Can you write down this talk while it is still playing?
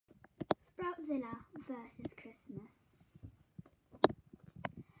Sproutzilla versus Christmas.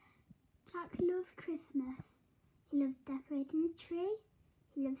 Jack loves Christmas. He loves decorating the tree.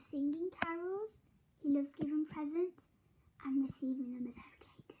 He loves singing carols. He loves giving presents and receiving them is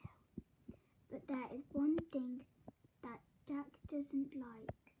okay too. But there is one thing that Jack doesn't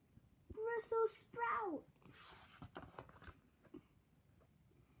like. Brussels sprouts!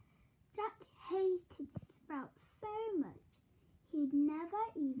 Jack hated sprouts so much he'd never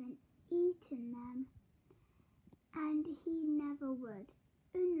even eaten them, and he never would.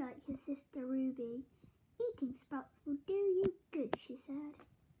 Unlike his sister Ruby, eating sprouts will do you good, she said.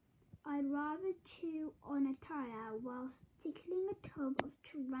 I'd rather chew on a tire whilst tickling a tub of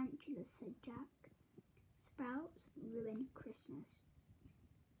tarantulas, said Jack. Sprouts ruin Christmas.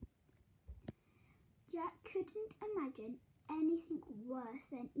 Jack couldn't imagine anything worse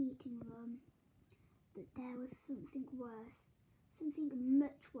than eating them. But there was something worse, something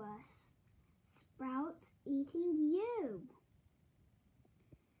much worse. Sprouts eating you!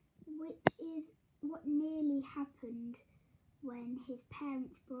 Which is what nearly happened when his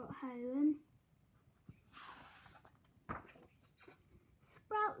parents brought home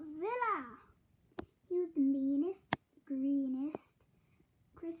Sproutzilla! He was the meanest, greenest,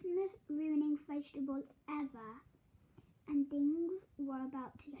 Christmas-ruining vegetable ever, and things were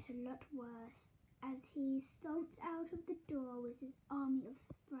about to get a lot worse as he stomped out of the door with his army of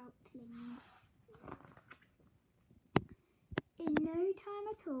sproutlings. In no time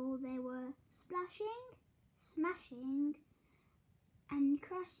at all, they were splashing, smashing, and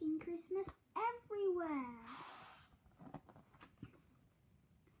crashing Christmas everywhere.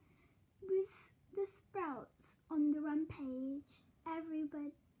 With the sprouts on the rampage,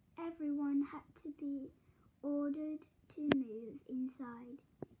 everyone had to be ordered to move inside,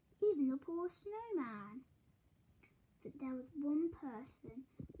 even the poor snowman. But there was one person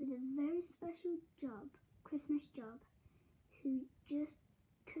with a very special job, Christmas job, who just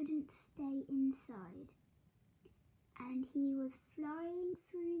couldn't stay inside. And he was flying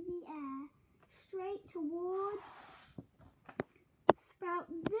through the air straight towards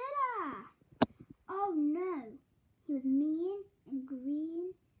Sproutzilla. Oh no, he was mean and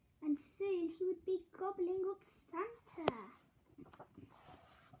green, and soon he would be gobbling up Santa.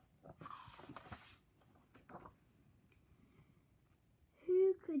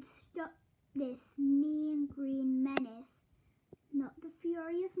 Who could stop this mean green menace? Not the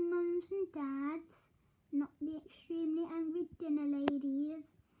furious mums and dads, not the extremely angry dinner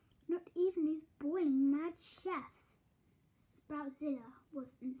ladies, not even these boiling mad chefs. Sproutzilla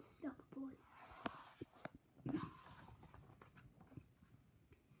was unstoppable.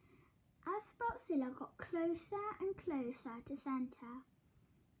 As Sproutzilla got closer and closer to Santa,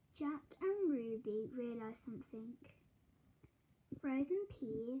 Jack and Ruby realised something. Frozen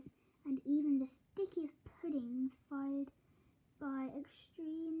peas and even the stickiest puddings fired by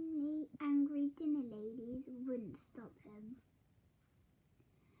extremely angry dinner ladies wouldn't stop him.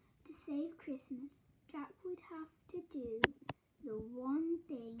 To save Christmas, Jack would have to do the one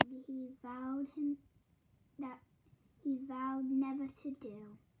thing he vowed never to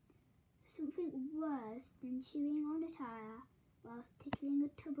do. Something worse than chewing on a tire whilst tickling a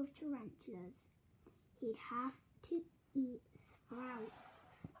tub of tarantulas. He'd have to eat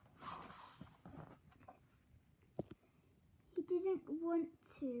sprouts. He didn't want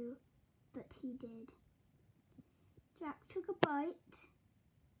to, but he did. Jack took a bite,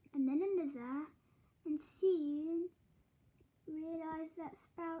 and then another, and soon realised that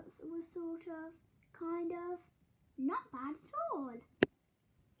sprouts were kind of, not bad at all.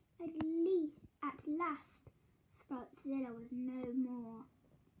 At last, Sproutzilla was no more.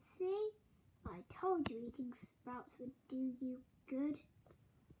 See, I told you eating sprouts would do you good,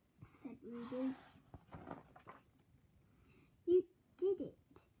 said Ruby. You did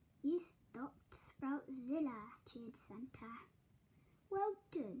it. You stopped Sproutzilla, cheered Santa. Well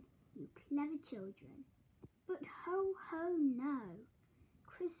done, you clever children. But ho, ho, no.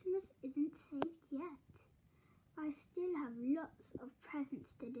 Christmas isn't saved yet. I still have lots of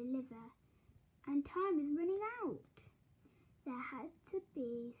presents to deliver, and time is running out. There had to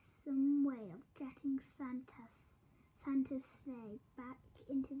be some way of getting Santa's sleigh back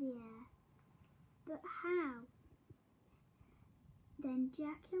into the air. But how? Then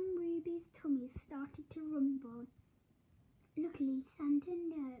Jack and Ruby's tummies started to rumble. Luckily, Santa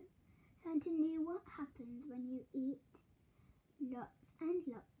knew what happens when you eat lots and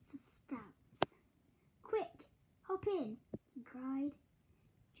lots of sprouts. Quick, hop in, he cried,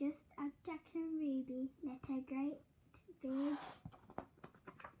 just as Jack and Ruby let a great big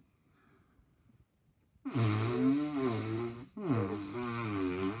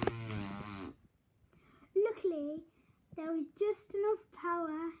was just enough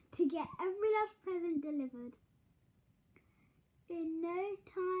power to get every last present delivered. In no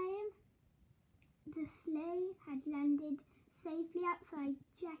time, the sleigh had landed safely outside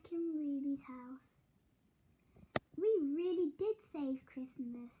Jack and Ruby's house. We really did save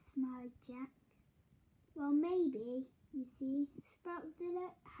Christmas, smiled Jack. Well, maybe, you see, Sproutzilla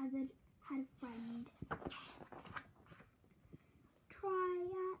had a friend.